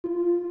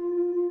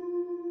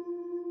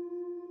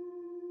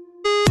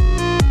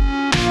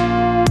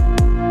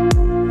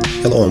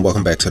Hello and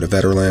welcome back to the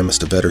VetterLand.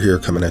 Mr. Vetter here,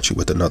 coming at you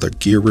with another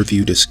gear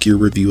review. This gear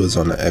review is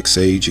on the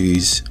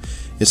XAegis.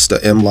 It's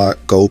the M-LOK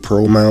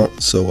GoPro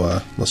mount.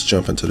 So let's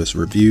jump into this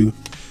review.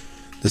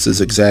 This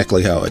is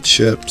exactly how it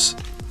ships.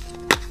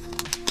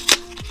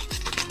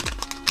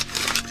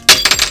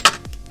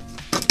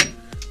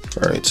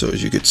 Alright, so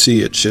as you can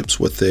see, it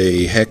ships with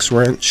a hex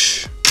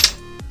wrench.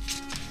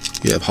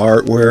 You have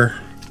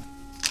hardware,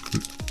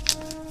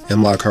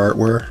 M-LOK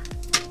hardware,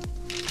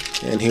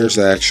 and here's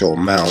the actual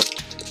mount.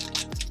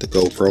 The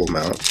GoPro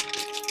mount.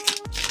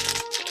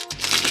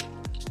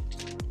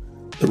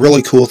 The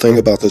really cool thing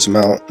about this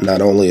mount,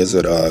 not only is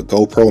it a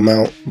GoPro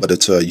mount, but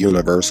it's a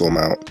universal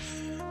mount.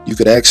 You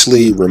could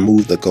actually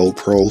remove the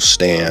GoPro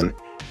stand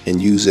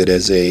and use it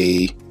as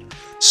a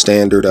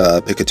standard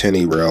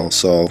Picatinny rail,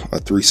 so a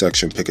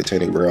 3-section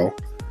Picatinny rail,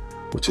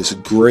 which is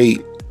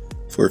great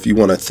for if you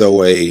want to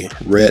throw a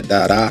red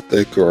dot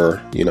optic or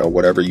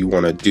whatever you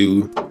want to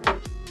do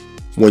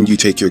when you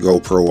take your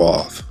GoPro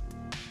off.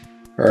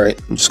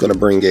 Alright, I'm just going to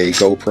bring a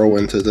GoPro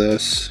into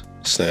this.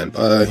 Stand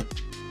by.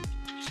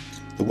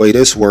 The way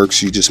this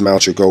works, you just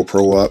mount your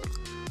GoPro up.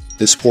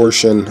 This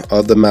portion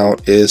of the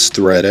mount is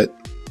threaded.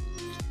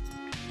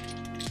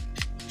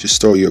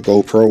 Just throw your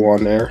GoPro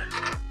on there.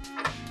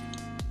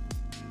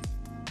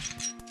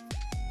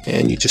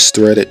 And you just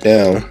thread it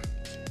down.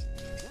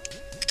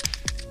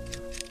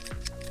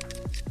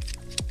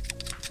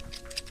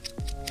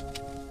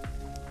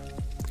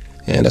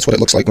 And that's what it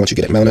looks like once you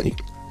get it mounted.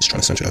 Just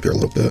trying to cinch it up here a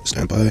little bit.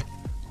 Stand by.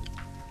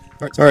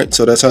 Alright,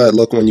 so that's how it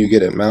looks when you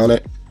get it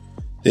mounted.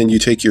 Then you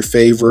take your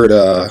favorite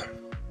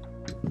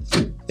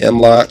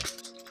M-LOK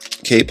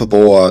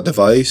capable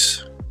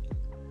device,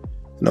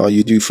 and all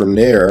you do from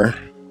there,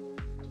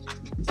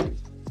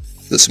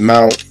 this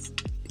mount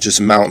just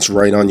mounts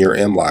right on your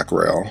M-LOK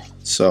rail.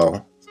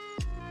 So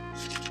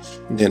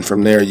then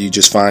from there you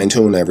just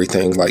fine-tune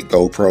everything like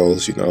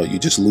GoPros. You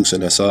just loosen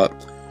this up.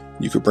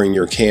 You could bring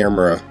your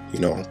camera,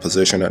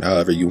 position it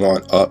however you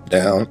want, up,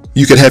 down.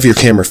 You could have your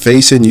camera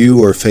facing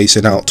you or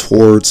facing out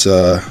towards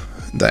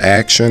the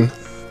action.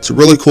 It's a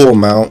really cool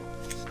mount.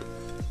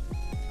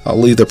 I'll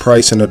leave the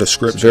price in the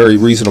description. Very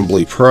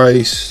reasonably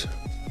priced.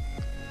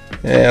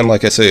 And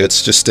like I say,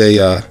 it's just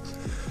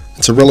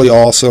it's a really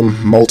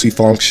awesome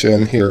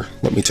multi-function. Here,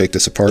 let me take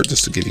this apart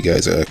just to give you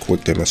guys a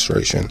quick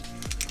demonstration.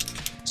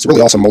 It's a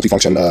really awesome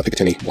multi-function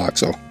Picatinny block,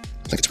 so I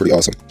think it's pretty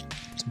awesome.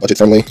 It's budget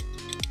friendly.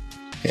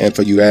 And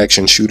for you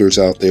action shooters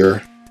out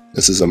there,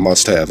 this is a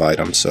must-have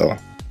item, so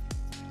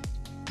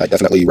I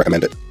definitely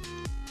recommend it.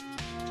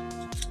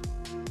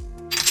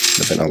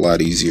 It's been a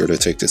lot easier to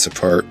take this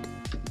apart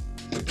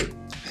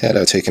had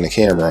I taken the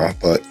camera off,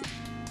 but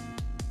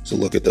so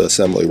look at the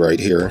assembly right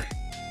here.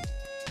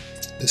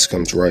 This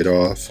comes right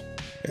off,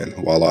 and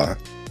voila,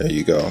 there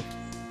you go.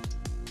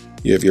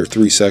 You have your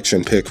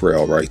 3-section pick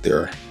rail right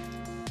there.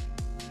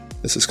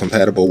 This is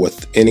compatible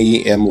with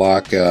any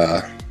M-LOK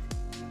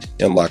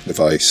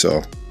device,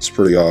 so it's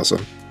pretty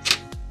awesome.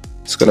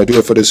 It's gonna do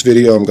it for this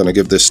video. I'm gonna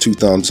give this 2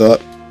 thumbs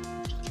up.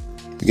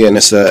 Again,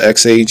 it's the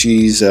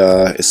XAegis,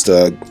 it's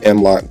the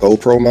M-LOK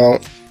GoPro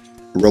mount.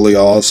 Really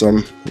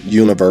awesome,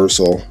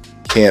 universal,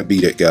 can't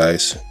beat it,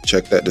 guys.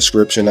 Check that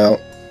description out.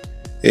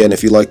 And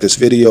if you like this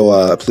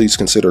video, please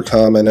consider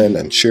commenting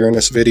and sharing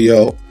this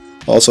video.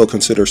 Also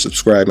consider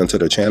subscribing to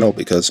the channel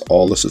because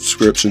all the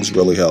subscriptions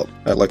really help.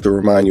 I'd like to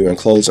remind you in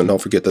closing,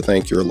 don't forget to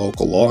thank your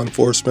local law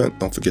enforcement,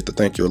 don't forget to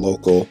thank your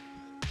local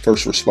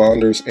first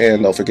responders,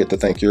 and don't forget to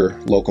thank your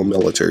local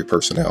military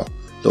personnel.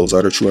 Those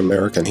are the true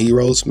American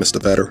heroes. Mr.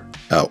 Vetter,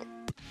 out.